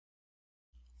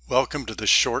Welcome to this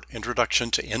short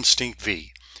introduction to Instinct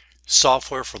V,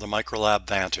 software for the Microlab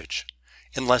VANTAGE.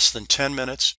 In less than 10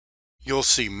 minutes, you'll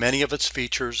see many of its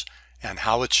features and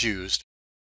how it's used,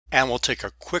 and we'll take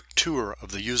a quick tour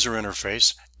of the user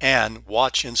interface and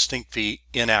watch Instinct V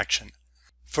in action.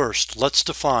 First, let's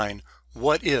define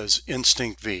what is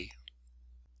Instinct V.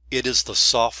 It is the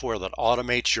software that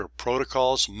automates your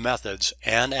protocols, methods,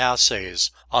 and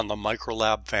assays on the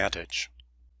Microlab VANTAGE.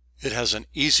 It has an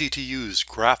easy-to-use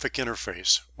graphic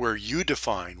interface where you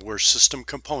define where system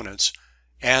components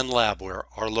and labware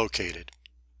are located.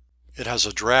 It has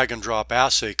a drag-and-drop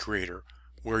assay creator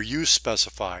where you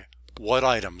specify what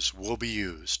items will be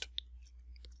used.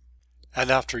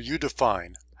 And after you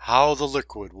define how the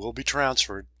liquid will be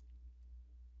transferred,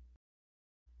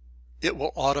 it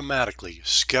will automatically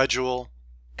schedule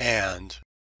and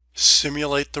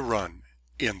simulate the run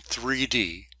in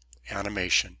 3D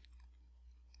animation.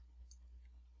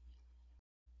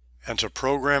 And to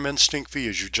program Instinct V,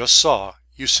 as you just saw,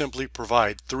 you simply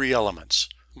provide three elements: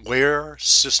 where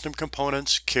system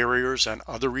components, carriers, and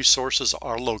other resources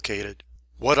are located,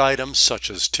 what items such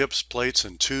as tips, plates,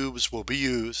 and tubes will be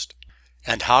used,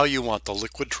 and how you want the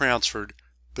liquid transferred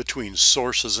between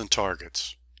sources and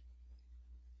targets.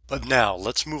 But now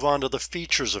let's move on to the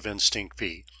features of Instinct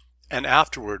V, and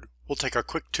afterward we'll take a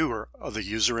quick tour of the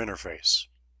user interface.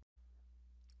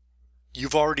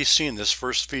 You've already seen this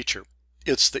first feature.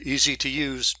 It's the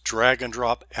easy-to-use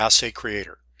drag-and-drop assay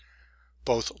creator.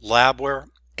 Both labware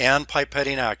and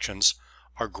pipetting actions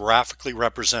are graphically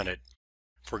represented.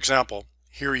 For example,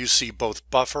 here you see both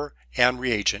buffer and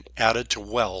reagent added to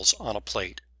wells on a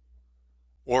plate.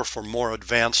 Or for more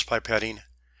advanced pipetting,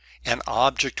 an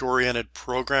object-oriented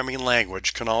programming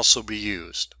language can also be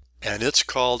used, and it's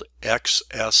called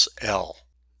XSL.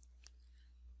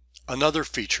 Another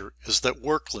feature is that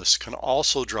work lists can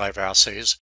also drive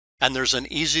assays, and there's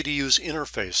an easy-to-use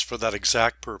interface for that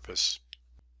exact purpose.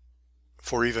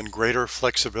 For even greater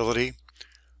flexibility,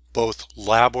 both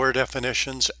labware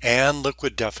definitions and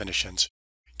liquid definitions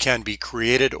can be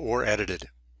created or edited.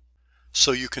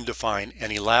 So you can define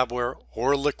any labware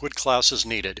or liquid classes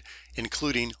needed,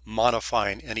 including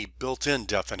modifying any built-in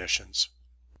definitions.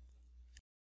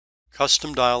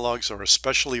 Custom dialogues are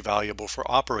especially valuable for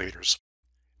operators,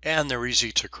 and they're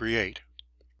easy to create.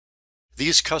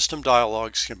 These custom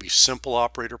dialogues can be simple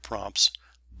operator prompts,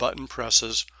 button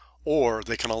presses, or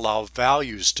they can allow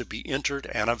values to be entered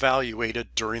and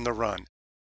evaluated during the run.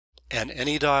 And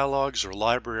any dialogues or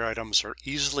library items are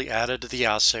easily added to the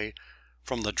assay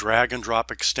from the drag and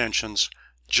drop extensions,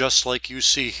 just like you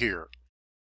see here.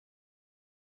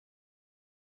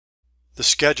 The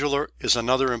scheduler is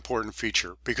another important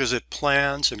feature because it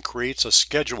plans and creates a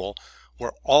schedule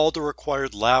where all the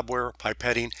required labware,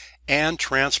 pipetting, and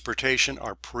transportation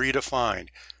are predefined.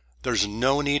 There's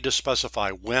no need to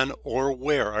specify when or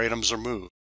where items are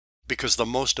moved, because the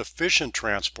most efficient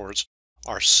transports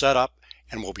are set up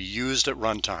and will be used at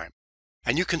runtime.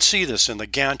 And you can see this in the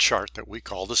Gantt chart that we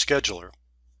call the scheduler.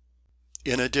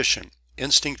 In addition,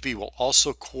 Instinct V will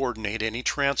also coordinate any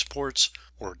transports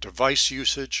or device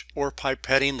usage or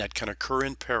pipetting that can occur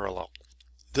in parallel.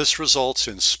 This results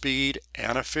in speed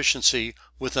and efficiency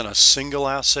within a single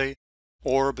assay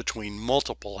or between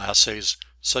multiple assays,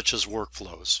 such as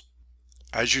workflows.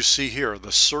 As you see here,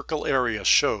 the circle area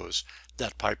shows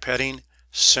that pipetting,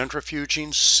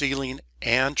 centrifuging, sealing,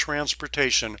 and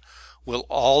transportation will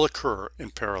all occur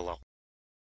in parallel.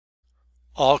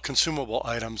 All consumable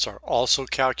items are also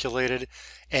calculated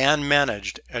and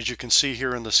managed, as you can see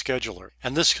here in the scheduler,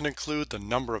 and this can include the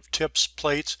number of tips,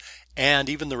 plates, and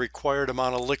even the required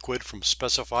amount of liquid from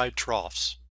specified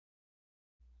troughs.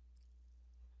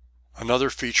 Another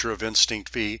feature of Instinct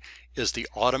V is the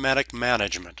automatic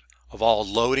management of all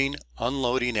loading,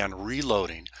 unloading, and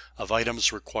reloading of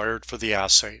items required for the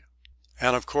assay.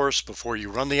 And of course, before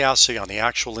you run the assay on the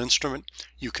actual instrument,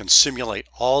 you can simulate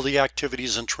all the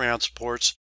activities and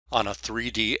transports on a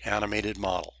 3D animated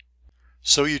model.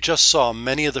 So you just saw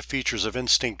many of the features of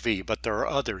Instinct V, but there are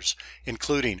others,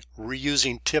 including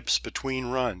reusing tips between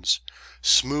runs,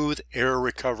 smooth error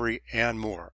recovery, and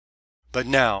more. But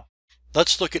now,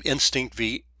 let's look at Instinct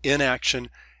V in action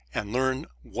and learn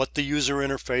what the user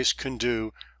interface can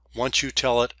do once you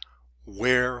tell it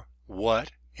where,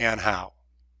 what, and how.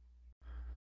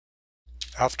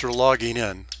 After logging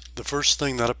in, the first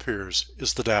thing that appears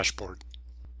is the dashboard.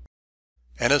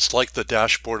 And it's like the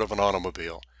dashboard of an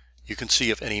automobile. You can see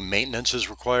if any maintenance is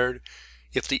required,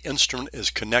 if the instrument is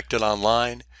connected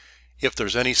online, if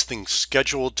there's anything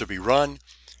scheduled to be run,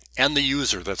 and the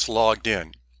user that's logged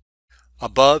in.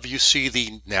 Above you see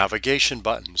the navigation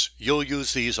buttons. You'll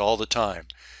use these all the time.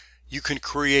 You can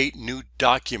create new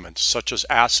documents such as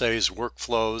assays,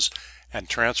 workflows, and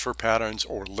transfer patterns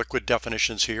or liquid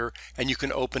definitions here, and you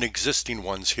can open existing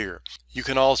ones here. You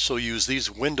can also use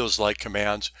these Windows-like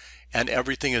commands, and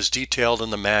everything is detailed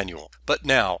in the manual. But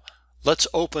now, let's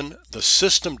open the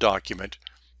system document,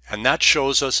 and that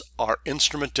shows us our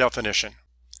instrument definition.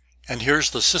 And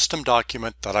here's the system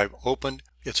document that I've opened.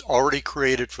 It's already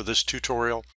created for this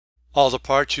tutorial. All the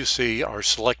parts you see are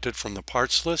selected from the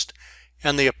parts list,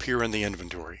 and they appear in the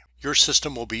inventory. Your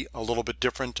system will be a little bit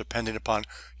different depending upon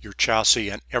your chassis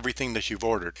and everything that you've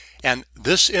ordered. And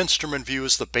this instrument view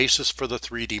is the basis for the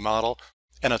 3D model,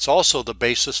 and it's also the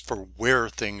basis for where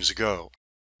things go.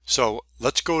 So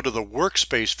let's go to the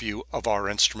workspace view of our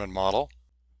instrument model.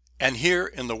 And here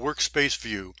in the workspace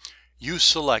view, you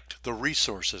select the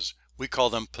resources. We call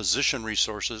them position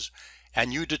resources,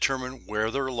 and you determine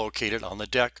where they're located on the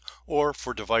deck or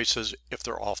for devices if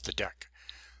they're off the deck.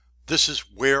 This is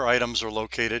where items are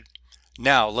located.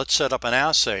 Now let's set up an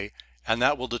assay, and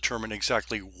that will determine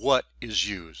exactly what is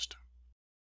used.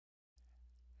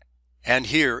 And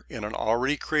here in an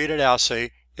already created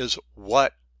assay is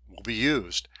what will be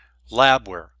used.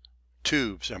 Labware,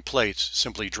 tubes and plates,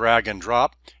 simply drag and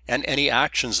drop, and any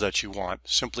actions that you want,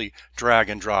 simply drag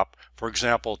and drop. For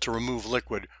example, to remove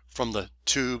liquid from the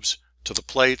tubes to the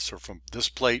plates, or from this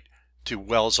plate to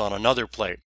wells on another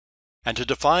plate. And to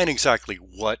define exactly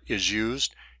what is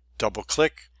used, double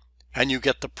click and you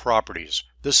get the properties.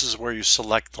 This is where you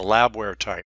select the labware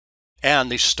type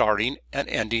and the starting and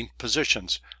ending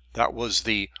positions. That was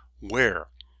the where.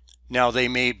 Now they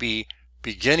may be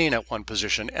beginning at one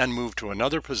position and move to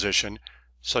another position,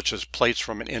 such as plates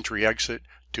from an entry exit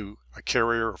to a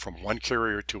carrier, or from one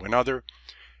carrier to another.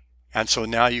 And so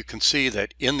now you can see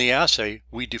that in the assay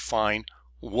we define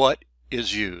what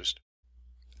is used.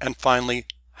 And finally,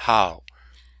 how.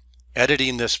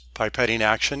 Editing this pipetting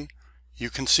action, you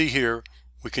can see here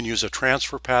we can use a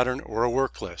transfer pattern or a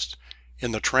work list.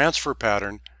 In the transfer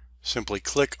pattern, simply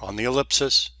click on the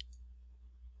ellipsis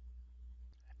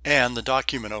and the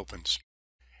document opens.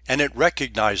 And it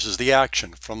recognizes the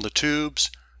action from the tubes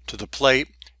to the plate.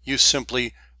 You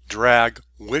simply drag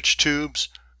which tubes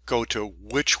go to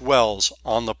which wells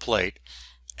on the plate,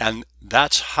 and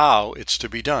that's how it's to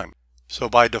be done. So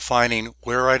by defining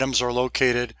where items are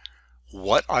located,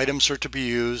 what items are to be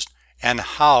used, and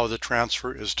how the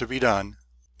transfer is to be done,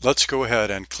 let's go ahead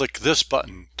and click this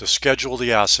button to schedule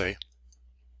the assay.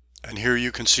 And here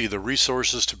you can see the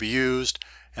resources to be used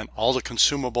and all the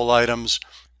consumable items.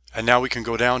 And now we can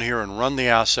go down here and run the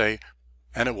assay,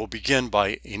 and it will begin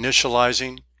by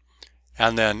initializing,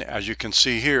 and then as you can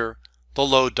see here, the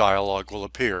load dialog will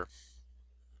appear.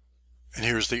 And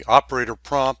here's the operator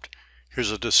prompt.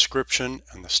 Here's a description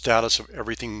and the status of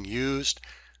everything used.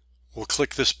 We'll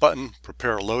click this button,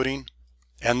 prepare loading,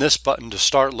 and this button to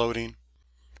start loading.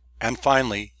 And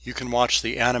finally, you can watch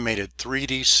the animated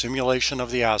 3D simulation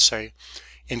of the assay,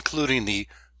 including the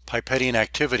pipetting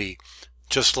activity,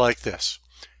 just like this.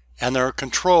 And there are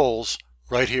controls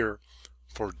right here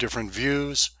for different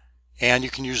views, and you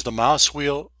can use the mouse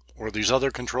wheel or these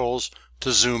other controls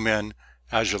to zoom in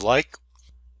as you like.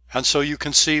 And so you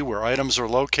can see where items are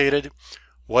located,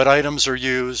 what items are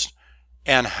used,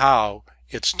 and how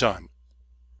it's done.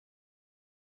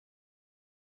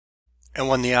 And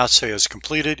when the assay is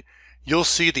completed, you'll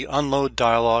see the unload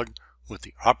dialog with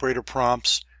the operator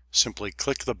prompts. Simply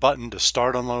click the button to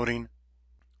start unloading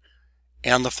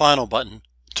and the final button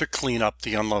to clean up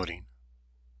the unloading.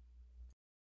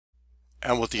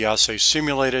 And with the assay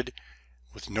simulated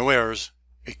with no errors,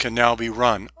 it can now be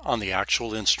run on the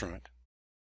actual instrument.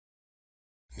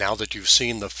 Now that you've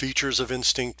seen the features of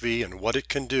Instinct V and what it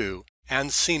can do,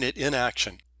 and seen it in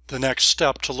action, the next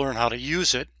step to learn how to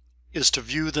use it is to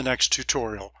view the next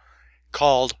tutorial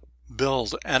called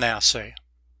Build an Assay.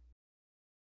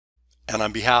 And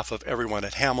on behalf of everyone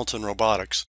at Hamilton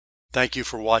Robotics, thank you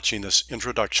for watching this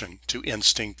introduction to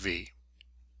Instinct V.